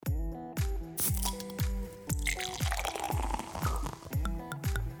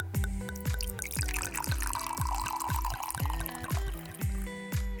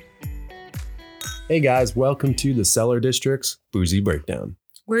Hey guys, welcome to the Cellar District's Boozy Breakdown.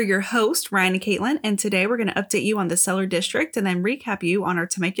 We're your hosts, Ryan and Caitlin, and today we're going to update you on the Cellar District and then recap you on our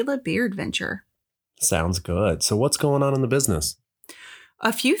Temecula beer adventure. Sounds good. So what's going on in the business?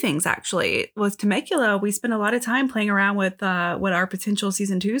 A few things, actually. With Temecula, we spent a lot of time playing around with what our potential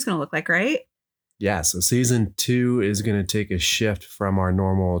season 2 is going to look like, right? Yeah, so season 2 is going to take a shift from our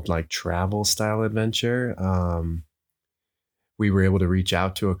normal travel style adventure. We were able to reach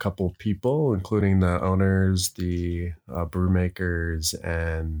out to a couple of people, including the owners, the brew makers,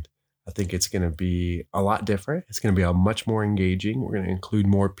 and I think it's going to be a lot different. It's going to be a much more engaging. We're going to include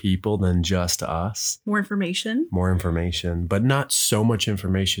more people than just us. More information, but not so much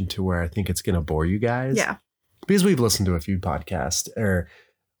information to where I think it's going to bore you guys. Yeah. Because we've listened to a few podcasts or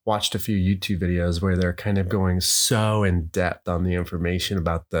watched a few YouTube videos where they're kind of going so in depth on the information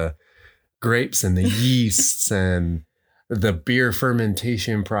about the grapes and the yeasts and the beer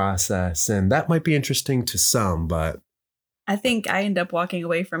fermentation process. And that might be interesting to some, but I think I end up walking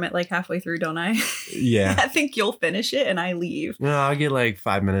away from it like halfway through, don't I? Yeah. I think you'll finish it and I leave. No, I'll get like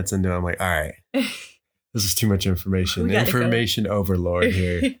 5 minutes into it. I'm like, all right, this is too much information. Information overload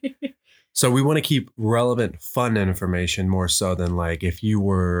here. So we want to keep relevant, fun information more so than like if you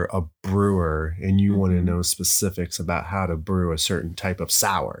were a brewer and you want to know specifics about how to brew a certain type of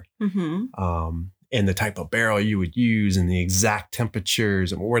sour. And the type of barrel you would use and the exact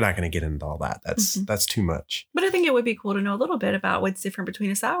temperatures. And we're not going to get into all that. That's too much. But I think it would be cool to know a little bit about what's different between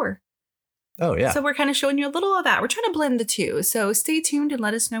a sour. Oh, yeah. So we're kind of showing you a little of that. We're trying to blend the two. So stay tuned and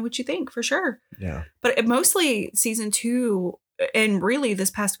let us know what you think for sure. Yeah. But mostly season 2 and really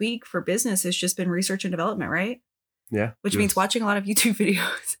this past week for business has just been research and development, right? Yeah. Which means watching a lot of YouTube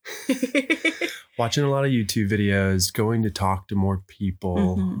videos. Watching a lot of YouTube videos, going to talk to more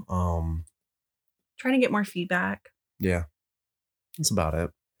people. Trying to get more feedback. Yeah, that's about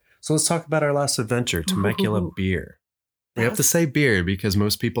it. So let's talk about our last adventure, Temecula beer. We have to say beer because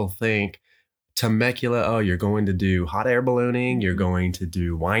most people think Temecula, oh, you're going to do hot air ballooning, you're going to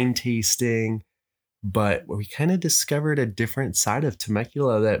do wine tasting. But we kind of discovered a different side of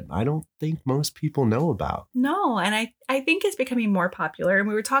Temecula that I don't think most people know about. No, and I think it's becoming more popular. And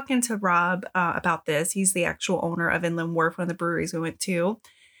we were talking to Rob about this. He's the actual owner of Inland Wharf, one of the breweries we went to.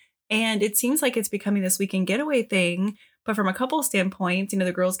 And it seems like it's becoming this weekend getaway thing. But from a couple standpoints,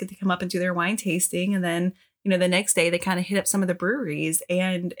 the girls get to come up and do their wine tasting. And then, the next day they kind of hit up some of the breweries.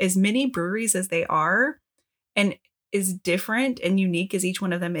 And as many breweries as they are and as different and unique as each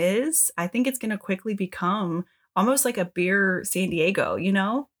one of them is, I think it's going to quickly become almost like a beer San Diego,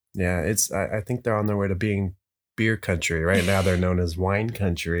 Yeah, I think they're on their way to being beer country. Right now they're known as wine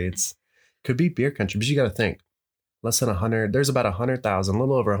country. Could be beer country, but you got to think. Less than 100. There's about 100,000, a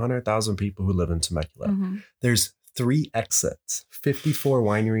little over 100,000 people who live in Temecula. There's 3 exits, 54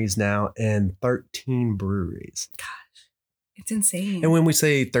 wineries now, and 13 breweries. Gosh, it's insane. And when we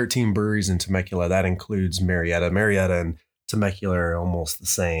say 13 breweries in Temecula, that includes Marietta. Marietta and Temecula are almost the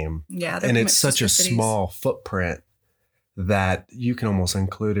same. Yeah. And it's such a small footprint that you can almost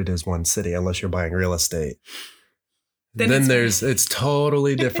include it as one city unless you're buying real estate. Then it's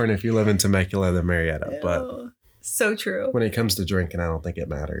totally different if you live in Temecula than Marietta. But so true. When it comes to drinking, I don't think it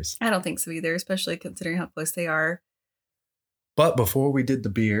matters. I don't think so either, especially considering how close they are. But before we did the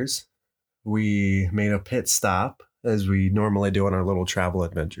beers, we made a pit stop, as we normally do on our little travel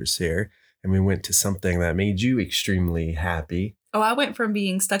adventures here. And we went to something that made you extremely happy. Oh, I went from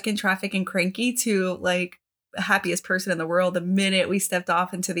being stuck in traffic and cranky to like the happiest person in the world the minute we stepped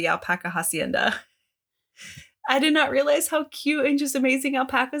off into the Alpaca Hacienda. I did not realize how cute and just amazing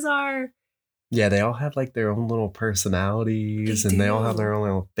alpacas are. Yeah, they all have like their own little personalities they all have their own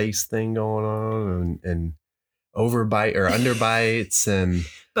little face thing going on and overbite or underbites and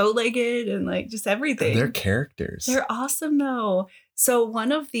bow-legged and like just everything. They're characters. They're awesome though. So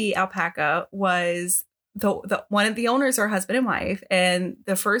one of the alpaca was the one of the owners are husband and wife, and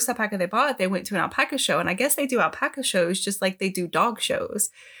the first alpaca they bought, they went to an alpaca show, and I guess they do alpaca shows just like they do dog shows.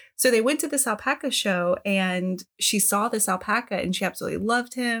 So they went to this alpaca show and she saw this alpaca and she absolutely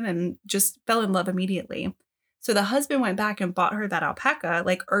loved him and just fell in love immediately. So the husband went back and bought her that alpaca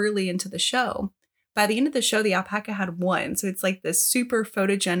like early into the show. By the end of the show, the alpaca had won. So it's like this super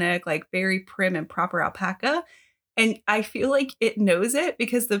photogenic, like very prim and proper alpaca. And I feel like it knows it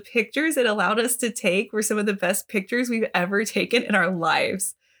because the pictures it allowed us to take were some of the best pictures we've ever taken in our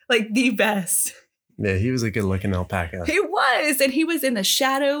lives. Like the best. Yeah, he was a good looking alpaca. He was. And he was in the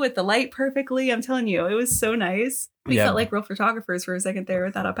shadow with the light perfectly. I'm telling you, it was so nice. We felt like real photographers for a second there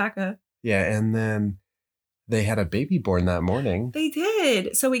with that alpaca. Yeah. And then they had a baby born that morning. They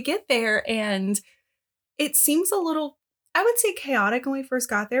did. So we get there and it seems a little I would say chaotic when we first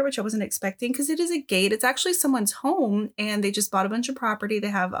got there, which I wasn't expecting because it is a gate. It's actually someone's home and they just bought a bunch of property. They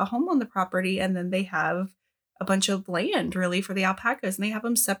have a home on the property and then they have a bunch of land really for the alpacas and they have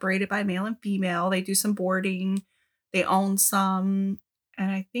them separated by male and female. They do some boarding. They own some. And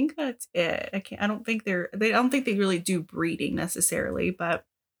I think that's it. I don't think they really do breeding necessarily, but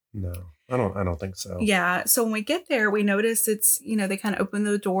no, I don't think so. Yeah. So when we get there, we notice it's, they kind of open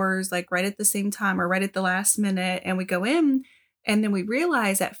the doors like right at the same time or right at the last minute. And we go in and then we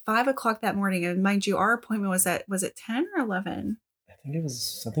realize at 5:00 that morning, and mind you, our appointment was it 10 or 11? I think it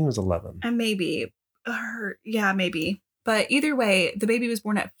was 11. And maybe. But either way, the baby was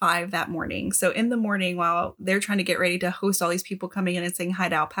born at 5 that morning. So in the morning, while they're trying to get ready to host all these people coming in and saying hi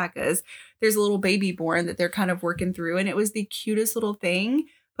to alpacas, there's a little baby born that they're kind of working through. And it was the cutest little thing.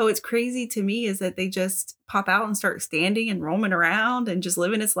 But what's crazy to me is that they just pop out and start standing and roaming around and just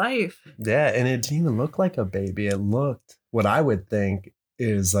living its life. Yeah. And it didn't even look like a baby. It looked what I would think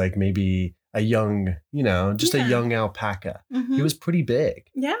is like maybe a young, a young alpaca. Mm-hmm. He was pretty big.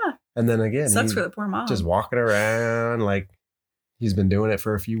 Yeah. And then again, sucks for the poor mom. Just walking around like he's been doing it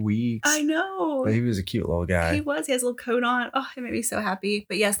for a few weeks. I know. But he was a cute little guy. He was. He has a little coat on. Oh, it made me so happy.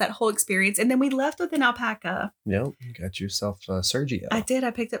 But yes, that whole experience. And then we left with an alpaca. Yep. You got yourself Sergio. I did.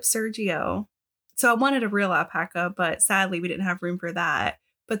 I picked up Sergio. So I wanted a real alpaca, but sadly we didn't have room for that.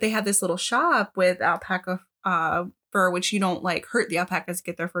 But they had this little shop with alpaca fur, which you don't like hurt the alpacas to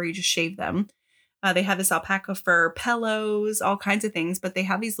get their fur. You just shave them. They have this alpaca fur pillows, all kinds of things. But they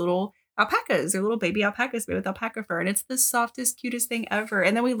have these little alpacas. They're little baby alpacas made with alpaca fur. And it's the softest, cutest thing ever.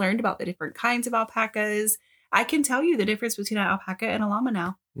 And then we learned about the different kinds of alpacas. I can tell you the difference between an alpaca and a llama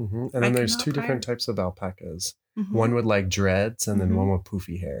now. Mm-hmm. And then there's two different types of alpacas. Mm-hmm. One with like dreads and then one with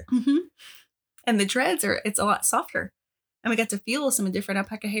poofy hair. Mm-hmm. And the dreads it's a lot softer. And we got to feel some different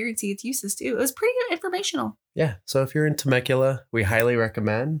alpaca hair and see its uses too. It was pretty informational. Yeah. So if you're in Temecula, we highly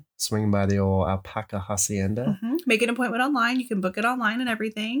recommend swinging by the old Alpaca Hacienda. Mm-hmm. Make an appointment online. You can book it online and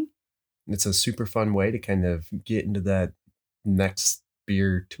everything. It's a super fun way to kind of get into that next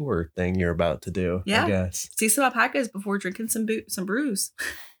beer tour thing you're about to do, I guess. See some alpacas before drinking some brews.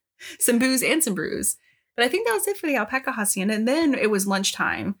 Some booze and some brews. But I think that was it for the Alpaca Hacienda. And then it was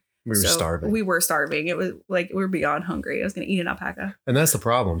lunchtime. We were starving. We were starving. It was like we were beyond hungry. I was going to eat an alpaca. And that's the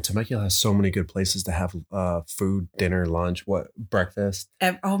problem. Temecula has so many good places to have food, dinner, lunch, breakfast.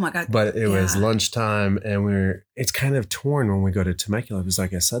 Oh my God. But it was lunchtime and it's kind of torn when we go to Temecula because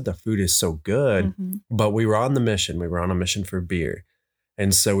like I said, the food is so good, but we were on the mission. We were on a mission for beer.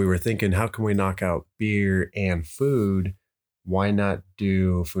 And so we were thinking, how can we knock out beer and food? Why not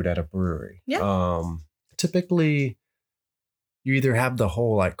do food at a brewery? Yeah. Typically, you either have the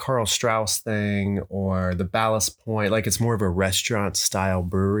whole like Karl Strauss thing or the Ballast Point. Like it's more of a restaurant style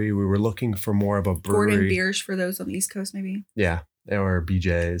brewery. We were looking for more of a brewery. Gordon Beers for those on the East Coast, maybe. Yeah. Or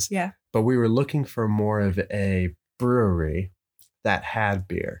BJ's. Yeah. But we were looking for more of a brewery that had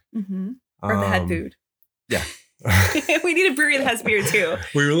beer. Mm-hmm. Or that had food. Yeah. We need a brewery that has beer too.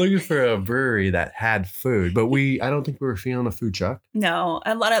 We were looking for a brewery that had food, but I don't think we were feeling a food truck. No,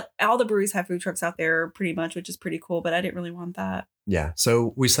 all the breweries have food trucks out there pretty much, which is pretty cool, but I didn't really want that. Yeah.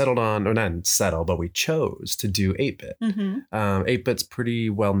 So we settled on, or not settle, but we chose to do 8-Bit. 8-Bit's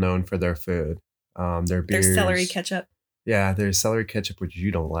pretty well known for their food. Their beers. Their celery ketchup. Yeah, there's celery ketchup, which you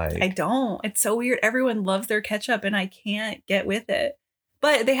don't like. I don't. It's so weird. Everyone loves their ketchup and I can't get with it.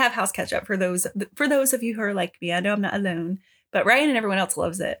 But they have house ketchup for those of you who are like me. I know I'm not alone, but Ryan and everyone else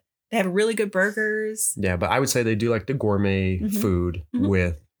loves it. They have really good burgers. Yeah, but I would say they do like the gourmet food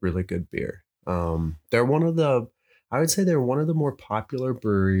with really good beer. They're one of the more popular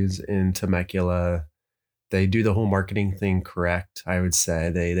breweries in Temecula. They do the whole marketing thing correct, I would say.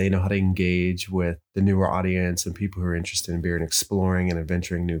 They know how to engage with the newer audience and people who are interested in beer and exploring and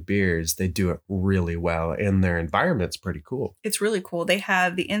adventuring new beers. They do it really well, and their environment's pretty cool. It's really cool. They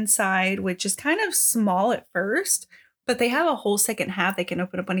have the inside, which is kind of small at first, but they have a whole second half they can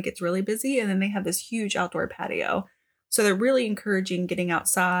open up when it gets really busy, and then they have this huge outdoor patio. So they're really encouraging getting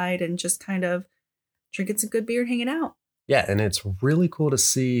outside and just kind of drinking some good beer and hanging out. Yeah, and it's really cool to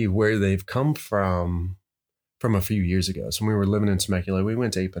see where they've come from a few years ago. So when we were living in Temecula, we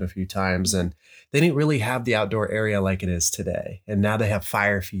went to 8-Bit a few times and they didn't really have the outdoor area like it is today. And now they have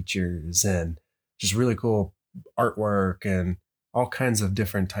fire features and just really cool artwork and all kinds of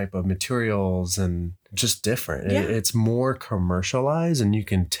different type of materials and just different. Yeah. It's more commercialized and you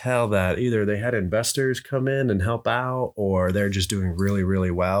can tell that either they had investors come in and help out or they're just doing really,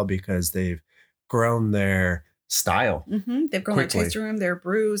 really well because they've grown their style. They've grown their tasting room, their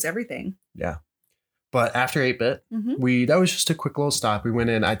brews, everything. Yeah. But after 8-bit, Mm-hmm. that was just a quick little stop. We went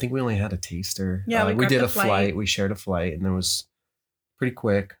in. I think we only had a taster. Yeah, we did a a flight. We shared a flight, and it was pretty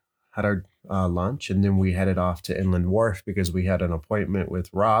quick. Had our lunch, and then we headed off to Inland Wharf because we had an appointment with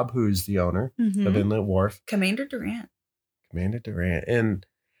Rob, who's the owner of Inland Wharf. Commander Durant. And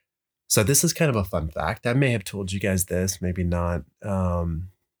so this is kind of a fun fact. I may have told you guys this, maybe not.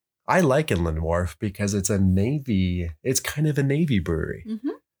 I like Inland Wharf because it's kind of a Navy brewery. Mm-hmm.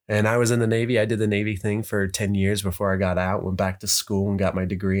 And I was in the Navy. I did the Navy thing for 10 years before I got out, went back to school and got my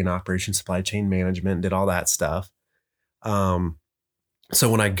degree in Operations Supply Chain Management, and did all that stuff. So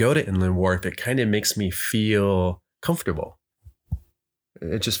when I go to Inland Wharf, it kind of makes me feel comfortable.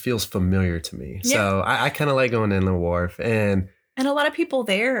 It just feels familiar to me. Yeah. So I kind of like going to Inland Wharf. And a lot of people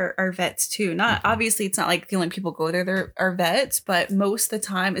there are vets too. Obviously, it's not like the only people go there are vets, but most of the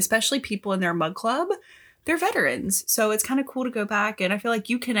time, especially people in their mug club, they're veterans. So it's kind of cool to go back. And I feel like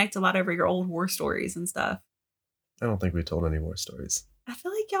you connect a lot over your old war stories and stuff. I don't think we told any war stories. I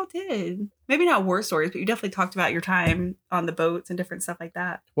feel like y'all did. Maybe not war stories, but you definitely talked about your time on the boats and different stuff like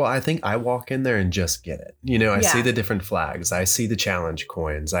that. Well, I think I walk in there and just get it. I see the different flags. I see the challenge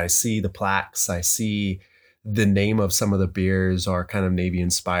coins. I see the plaques. I see the name of some of the beers are kind of Navy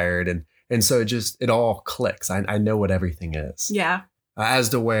inspired. And so it all clicks. I know what everything is. Yeah. As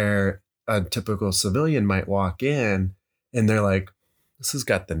to where a typical civilian might walk in and they're like, this has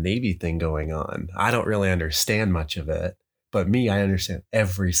got the Navy thing going on. I don't really understand much of it. But me, I understand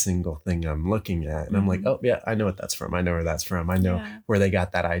every single thing I'm looking at. And I'm like, oh, yeah, I know what that's from. I know where that's from. I know where they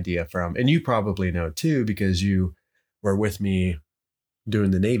got that idea from. And you probably know, too, because you were with me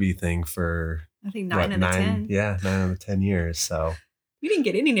doing the Navy thing for, I think 9 out of 10. Yeah, 9 out of 10 years. So you didn't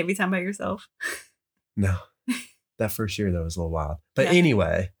get any Navy time by yourself. No. That first year, that was a little wild. But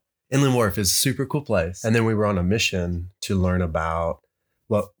anyway, Inland Wharf is a super cool place. And then we were on a mission to learn about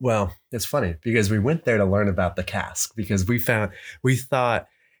Well, it's funny because we went there to learn about the cask because we thought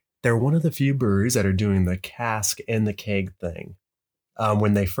they're one of the few breweries that are doing the cask and the keg thing.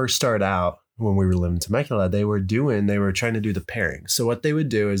 When they first started out, when we were living in Temecula, they were trying to do the pairing. So what they would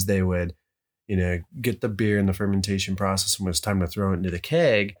do is they would, get the beer in the fermentation process, and when it's time to throw it into the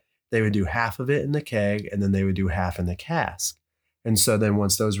keg, they would do half of it in the keg and then they would do half in the cask. And so then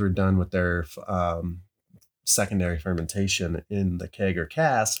once those were done with their secondary fermentation in the keg or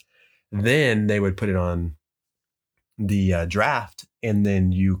cask, then they would put it on the draft, and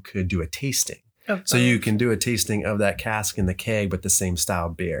then you could do a tasting. So you can do a tasting of that cask in the keg, but the same style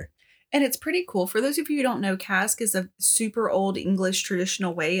beer. And it's pretty cool. For those of you who don't know, cask is a super old English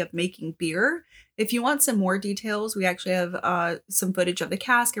traditional way of making beer. If you want some more details, we actually have some footage of the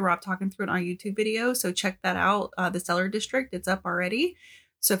cask, and Rob talking through it on our YouTube video. So check that out. The Cellar District, it's up already.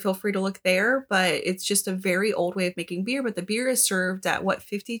 So feel free to look there, but it's just a very old way of making beer. But the beer is served at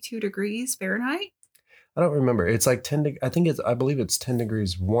 52 degrees Fahrenheit? I don't remember. It's like 10. I believe it's 10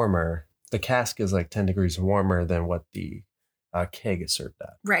 degrees warmer. The cask is like 10 degrees warmer than what the keg is served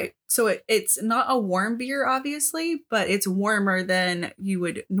at. Right. So it's not a warm beer, obviously, but it's warmer than you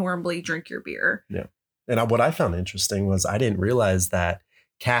would normally drink your beer. Yeah. And what I found interesting was I didn't realize that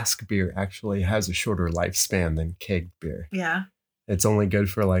cask beer actually has a shorter lifespan than keg beer. Yeah. It's only good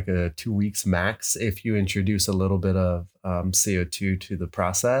for like 2 weeks max if you introduce a little bit of CO2 to the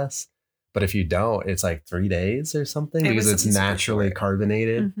process. But if you don't, it's like 3 days or something because it's naturally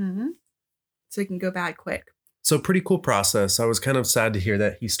carbonated. Mm-hmm. So it can go bad quick. So pretty cool process. I was kind of sad to hear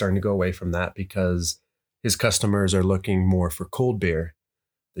that he's starting to go away from that because his customers are looking more for cold beer.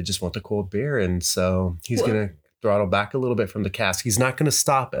 They just want the cold beer. And so he's going to throttle back a little bit from the cask. He's not going to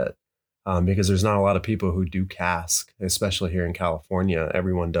stop it. Because there's not a lot of people who do cask, especially here in California.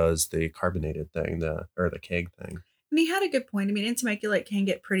 Everyone does the carbonated thing, or the keg thing. And he had a good point. I mean, in Temecula, it can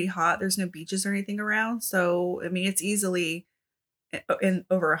get pretty hot. There's no beaches or anything around. So, I mean, it's easily in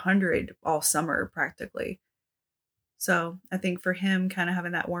over 100 all summer practically. So I think for him kind of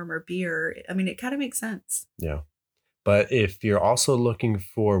having that warmer beer, I mean, it kind of makes sense. Yeah. But if you're also looking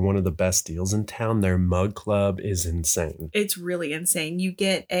for one of the best deals in town, their mug club is insane. It's really insane. You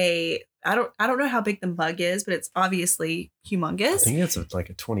get I don't know how big the mug is, but it's obviously humongous. I think it's like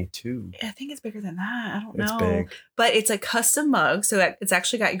a 22. I think it's bigger than that. I don't know. It's big. But it's a custom mug. So it's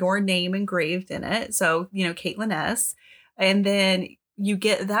actually got your name engraved in it. So, Caitlin S. And then you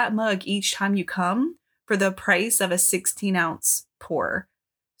get that mug each time you come for the price of a 16-ounce pour.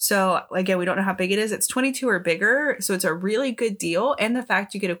 So again, we don't know how big it is. It's 22 or bigger. So it's a really good deal. And the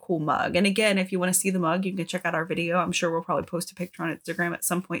fact you get a cool mug. And again, if you want to see the mug, you can check out our video. I'm sure we'll probably post a picture on Instagram at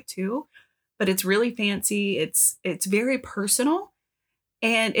some point too. But it's really fancy. It's very personal.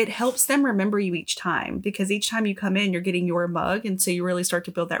 And it helps them remember you each time, because each time you come in, you're getting your mug. And so you really start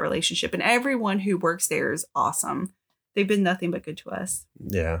to build that relationship. And everyone who works there is awesome. They've been nothing but good to us.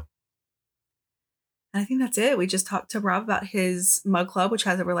 Yeah. And I think that's it. We just talked to Rob about his mug club, which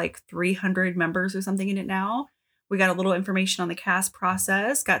has over like 300 members or something in it now. We got a little information on the cast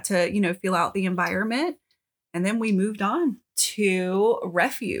process, got to, feel out the environment. And then we moved on to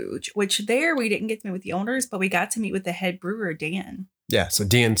Refuge, which there we didn't get to meet with the owners, but we got to meet with the head brewer, Dan. Yeah. So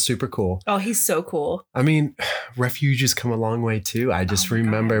Dan's super cool. Oh, he's so cool. I mean, Refuge has come a long way too. I just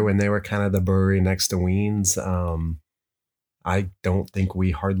remember when they were kind of the brewery next to Ween's. I don't think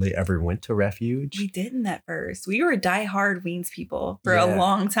we hardly ever went to Refuge. We didn't at first. We were diehard Ween's people for a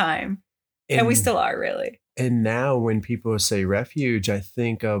long time. And we still are, really. And now when people say Refuge, I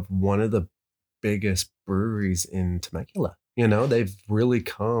think of one of the biggest breweries in Temecula. They've really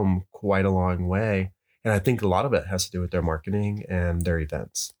come quite a long way. And I think a lot of it has to do with their marketing and their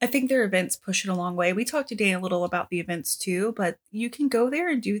events. I think their events push it a long way. We talked to Dan a little about the events too, but you can go there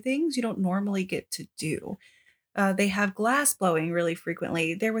and do things you don't normally get to do. They have glass blowing really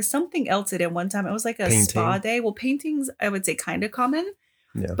frequently. There was something else at one time. It was like a spa day. Well, paintings, I would say kind of common.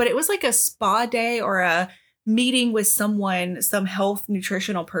 Yeah. But it was like a spa day or a meeting with someone, some health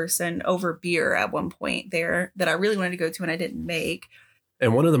nutritional person over beer at one point there that I really wanted to go to and I didn't make.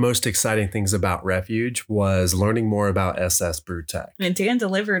 And one of the most exciting things about Refuge was learning more about SS Brewtech. And Dan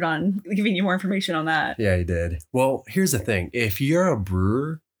delivered on giving you more information on that. Yeah, he did. Well, here's the thing. If you're a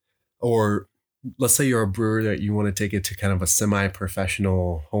brewer, or let's say you're a brewer that you want to take it to kind of a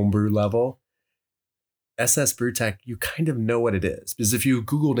semi-professional homebrew level, SS Brewtech, you kind of know what it is. Because if you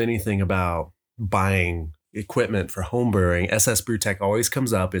Googled anything about buying equipment for homebrewing, SS Brewtech always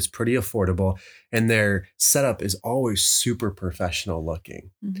comes up. It's pretty affordable. And their setup is always super professional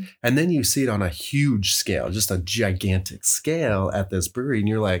looking. Mm-hmm. And then you see it on a huge scale, just a gigantic scale at this brewery. And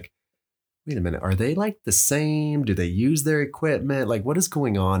you're like, wait a minute, are they like the same? Do they use their equipment? Like, what is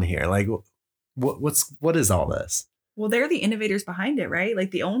going on here? Like, what is all this? Well, they're the innovators behind it, right?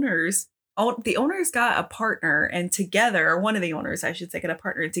 Like the owners got a partner, and together, or one of the owners, I should say, got a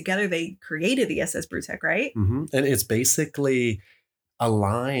partner, and together they created the SS Brewtech, right? Mm-hmm. And it's basically a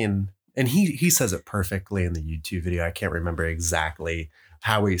line, and he says it perfectly in the YouTube video. I can't remember exactly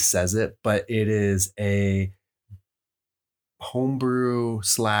how he says it, but it is a homebrew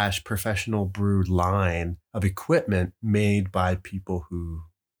 / professional brew line of equipment made by people who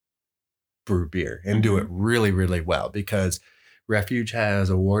brew beer and do it really, really well, because Refuge has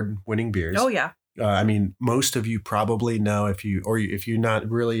award-winning beers. Oh, yeah. I mean, most of you probably know, if you're not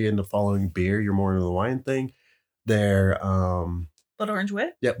really into following beer, you're more into the wine thing. Their Blood Orange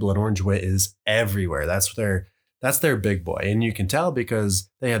Wit. Yep, Blood Orange Wit is everywhere. That's their big boy, and you can tell because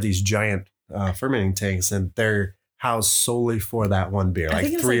they have these giant fermenting tanks, and they're housed solely for that one beer. I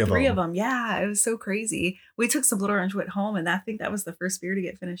think it was three of them. Yeah, it was so crazy. We took some Blood Orange Wit home, and I think that was the first beer to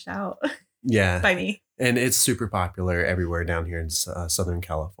get finished out. Yeah, by me. And it's super popular everywhere down here in Southern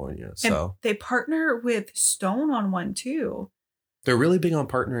California. So and they partner with Stone on one too. They're really big on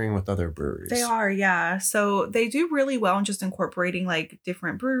partnering with other breweries. They are, yeah. So they do really well in just incorporating like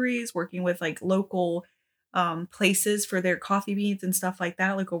different breweries, working with like local places for their coffee beans and stuff like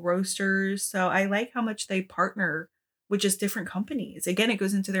that, local roasters. So I like how much they partner with just different companies. Again, it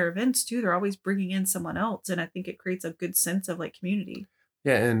goes into their events too. They're always bringing in someone else, and I think it creates a good sense of like community.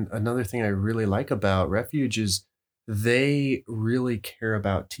 Yeah, and another thing I really like about Refuge is they really care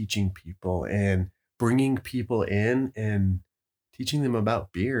about teaching people and bringing people in and teaching them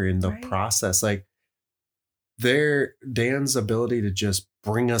about beer and the process. Like Dan's ability to just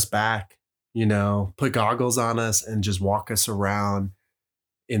bring us back, put goggles on us and just walk us around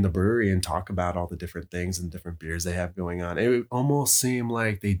in the brewery and talk about all the different things and different beers they have going on. It would almost seem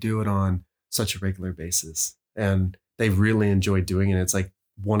like they do it on such a regular basis, and they really enjoy doing it. It's like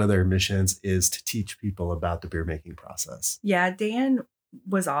one of their missions is to teach people about the beer making process. Yeah, Dan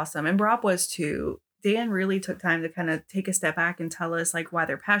was awesome. And Rob was too. Dan really took time to kind of take a step back and tell us like why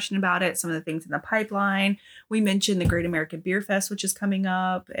they're passionate about it, some of the things in the pipeline. We mentioned the Great American Beer Fest, which is coming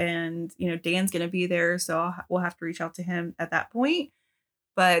up, and Dan's going to be there, so we'll have to reach out to him at that point.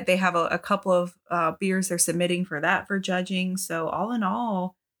 But they have a couple of beers they're submitting for that for judging. So all in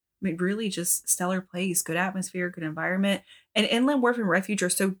all, I mean, really just stellar place, good atmosphere, good environment. And Inland Wharf and Refuge are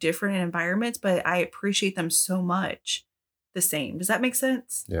so different in environments, but I appreciate them so much the same. Does that make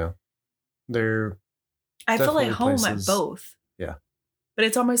sense? Yeah. I feel like home at both. Yeah. But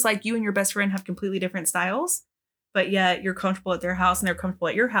it's almost like you and your best friend have completely different styles, but yet you're comfortable at their house and they're comfortable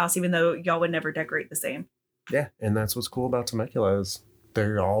at your house, even though y'all would never decorate the same. Yeah. And that's what's cool about Temecula is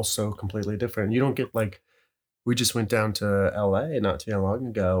they're all so completely different. You don't get like we just went down to LA not too long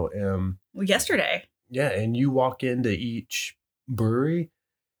ago. Well, yesterday. Yeah. And you walk into each brewery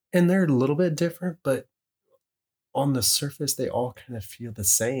and they're a little bit different, but on the surface, they all kind of feel the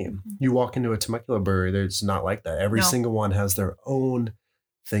same. Mm-hmm. You walk into a Temecula brewery, it's not like that. Every single one has their own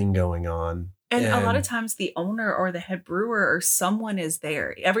thing going on. And a lot of times the owner or the head brewer or someone is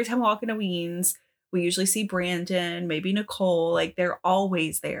there. Every time we walk into Weens, we usually see Brandon, maybe Nicole. Like, they're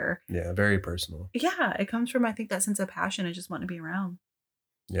always there. Yeah, very personal. Yeah, it comes from, I think, that sense of passion and just wanting to be around.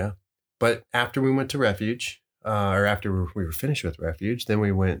 Yeah. But after we went to Refuge, or after we were finished with Refuge, then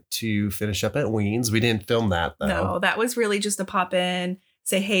we went to finish up at Weens. We didn't film that, though. No, that was really just to pop in,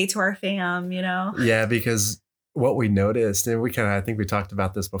 say hey to our fam, you know? Yeah, because what we noticed, and I think we talked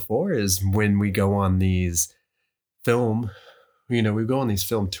about this before, is when we go on these film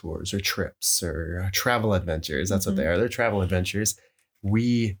tours or trips or travel adventures. That's what they are. They're travel adventures.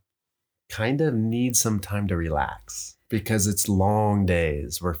 We kind of need some time to relax because it's long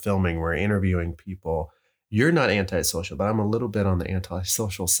days. We're filming, we're interviewing people. You're not antisocial, but I'm a little bit on the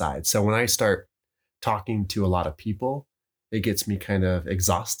antisocial side. So when I start talking to a lot of people, it gets me kind of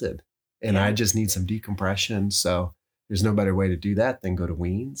exhausted. And I just need some decompression. So there's no better way to do that than go to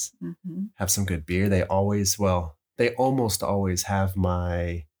Weens, have some good beer. They almost always have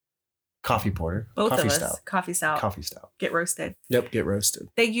my coffee porter. Both of us. Coffee stout. Get roasted. Yep, get roasted.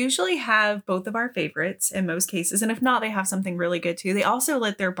 They usually have both of our favorites in most cases. And if not, they have something really good too. They also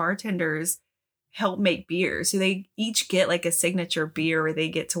let their bartenders help make beer. So they each get like a signature beer where they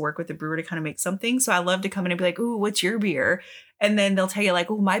get to work with the brewer to kind of make something. So I love to come in and be like, ooh, what's your beer? And then they'll tell you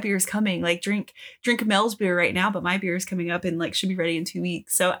like, oh, my beer's coming. Like drink Mel's beer right now, but my beer is coming up and like should be ready in 2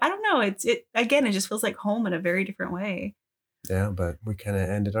 weeks. So I don't know. It just feels like home in a very different way. Yeah, but we kind of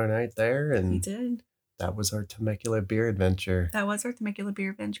ended our night there, and we did. That was our Temecula beer adventure.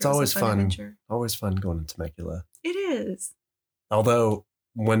 It's always fun. Always fun going to Temecula. It is. Although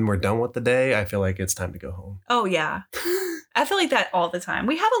when we're done with the day, I feel like it's time to go home. Oh yeah, I feel like that all the time.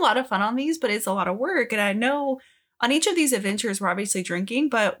 We have a lot of fun on these, but it's a lot of work, and I know. On each of these adventures, we're obviously drinking,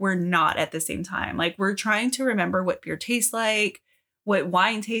 but we're not at the same time. Like, we're trying to remember what beer tastes like, what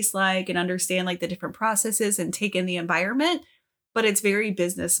wine tastes like, and understand like the different processes and take in the environment. But it's very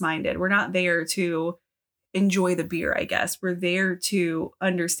business minded. We're not there to enjoy the beer, I guess. We're there to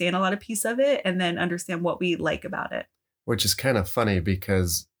understand a lot of piece of it and then understand what we like about it. Which is kind of funny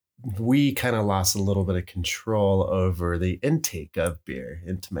because we kind of lost a little bit of control over the intake of beer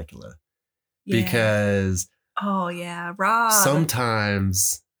in Temecula. Yeah. Because... Oh, yeah. Rob.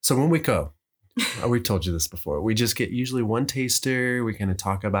 Sometimes. So when we go, we've told you this before, we just get usually one taster. We kind of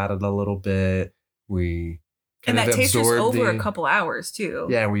talk about it a little bit. And that taster's over a couple hours, too.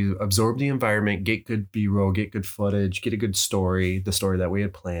 Yeah. We absorb the environment, get good B-roll, get good footage, get a good story, the story that we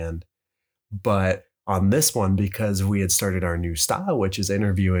had planned. But on this one, because we had started our new style, which is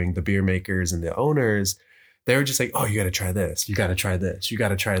interviewing the beer makers and the owners, they were just like, oh, you got to try this. You got to try this. You got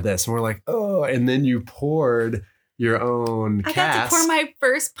to try this. And we're like, oh, and then you poured your own cask. I got to pour my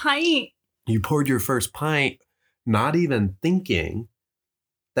first pint. You poured your first pint, not even thinking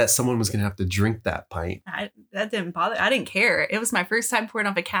that someone was going to have to drink that pint. That didn't bother. I didn't care. It was my first time pouring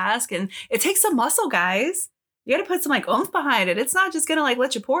off a cask, and it takes some muscle, guys. You got to put some like oomph behind it. It's not just going to like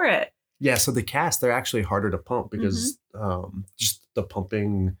let you pour it. Yeah. So the casks, they're actually harder to pump because just the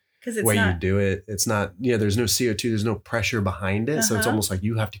pumping way you do it, it's not, there's no CO2, there's no pressure behind it. So it's almost like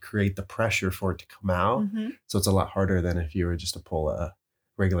you have to create the pressure for it to come out. So it's a lot harder than if you were just to pull a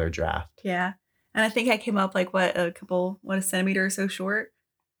regular draft. Yeah. And I think I came up like a centimeter or so short.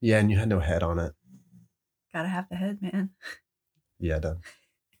 Yeah. And you had no head on it. Gotta have the head, man. Yeah, done.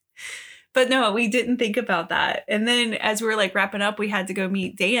 But no, we didn't think about that. And then as we were like wrapping up, we had to go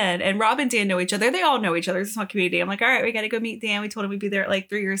meet Dan, and Rob and Dan know each other. They all know each other. It's a small community. I'm like, all right, we got to go meet Dan. We told him we'd be there at like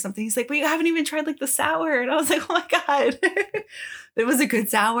 3 or something. He's like, we haven't even tried like the sour. And I was like, oh my God, it was a good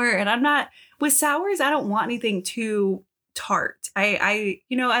sour. And with sours, I don't want anything too tart. I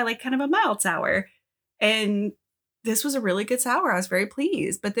like kind of a mild sour, and this was a really good sour. I was very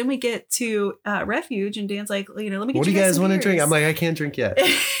pleased. But then we get to Refuge, and Dan's like, let me get what do you guys want to drink? I'm like, I can't drink yet.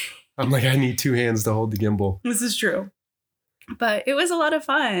 I'm like, I need 2 hands to hold the gimbal. This is true. But it was a lot of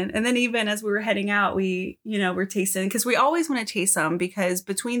fun. And then even as we were heading out, we're tasting, because we always want to taste some, because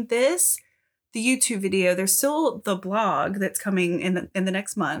between this, the YouTube video, there's still the blog that's coming in the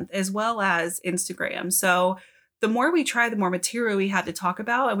next month, as well as Instagram. So the more we try, the more material we have to talk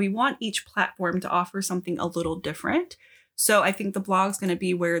about. And we want each platform to offer something a little different. So I think the blog's going to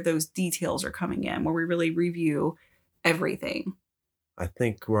be where those details are coming in, where we really review everything. I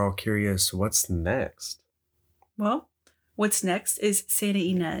think we're all curious, what's next? Well, What's next is Santa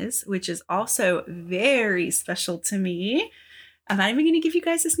Ynez, which is also very special to me. I'm not even going to give you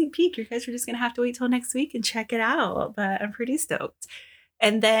guys a sneak peek. You guys are just going to have to wait till next week and check it out. But I'm pretty stoked.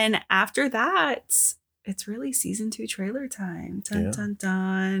 And then after that, it's really season 2 trailer time. Dun, dun,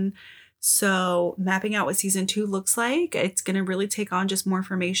 dun. So mapping out what season 2 looks like. It's going to really take on just more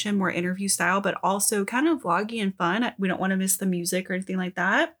information, more interview style, but also kind of vloggy and fun. We don't want to miss the music or anything like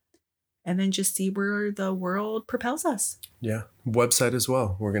that. And then just see where the world propels us. Yeah. Website as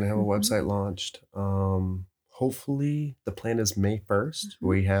well. We're going to have a website launched. Hopefully the plan is May 1st.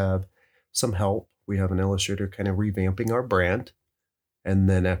 We have some help. We have an illustrator kind of revamping our brand. And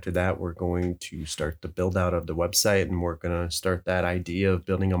then after that, we're going to start the build out of the website, and we're going to start that idea of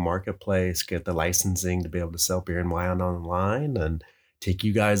building a marketplace, get the licensing to be able to sell beer and wine online and take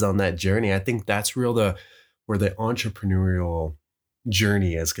you guys on that journey. I think that's where the entrepreneurial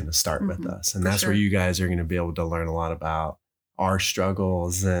journey is going to start with us. And that's where you guys are going to be able to learn a lot about our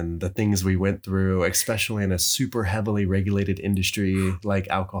struggles and the things we went through, especially in a super heavily regulated industry like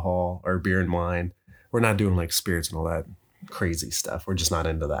alcohol or beer and wine. We're not doing like spirits and all that crazy stuff. We're just not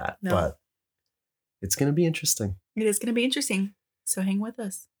into that. No. But it's going to be interesting. It is going to be interesting. So hang with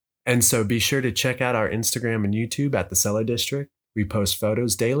us. And so be sure to check out our Instagram and YouTube at the Cellar District. We post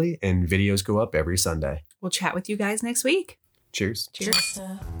photos daily and videos go up every Sunday. We'll chat with you guys next week. Cheers. Cheers. Just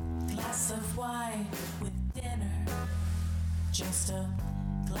a glass of wine with dinner. Just a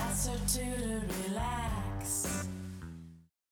glass or two to relax.